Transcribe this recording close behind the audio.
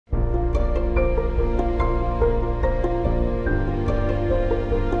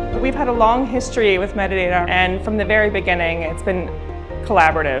We've had a long history with Medidata, and from the very beginning it's been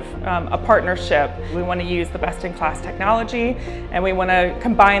collaborative, a partnership. We want to use the best-in-class technology, and we want to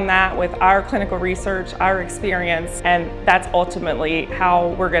combine that with our clinical research, our experience, and that's ultimately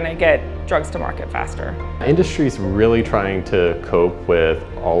how we're going to get drugs to market faster. Industry is really trying to cope with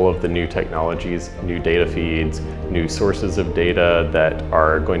all of the new technologies, new data feeds, new sources of data that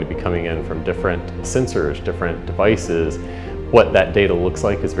are going to be coming in from different sensors, different devices. What that data looks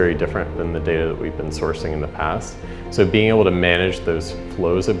like is very different than the data that we've been sourcing in the past. So being able to manage those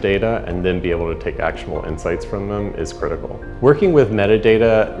flows of data and then be able to take actionable insights from them is critical. Working with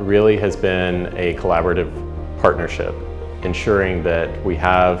Medidata really has been a collaborative partnership, ensuring that we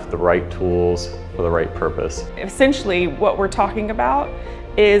have the right tools for the right purpose. Essentially, what we're talking about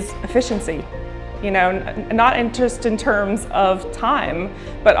is efficiency. Not just in terms of time,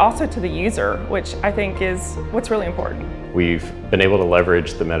 but also to the user, which I think is what's really important. We've been able to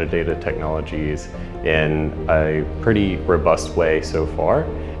leverage the metadata technologies in a pretty robust way so far.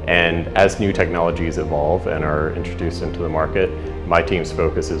 And as new technologies evolve and are introduced into the market, my team's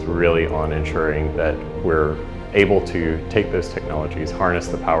focus is really on ensuring that we're able to take those technologies, harness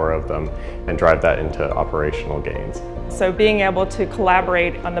the power of them, and drive that into operational gains. So being able to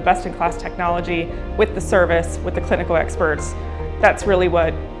collaborate on the best-in-class technology with the service, with the clinical experts, that's really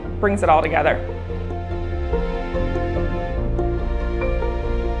what brings it all together.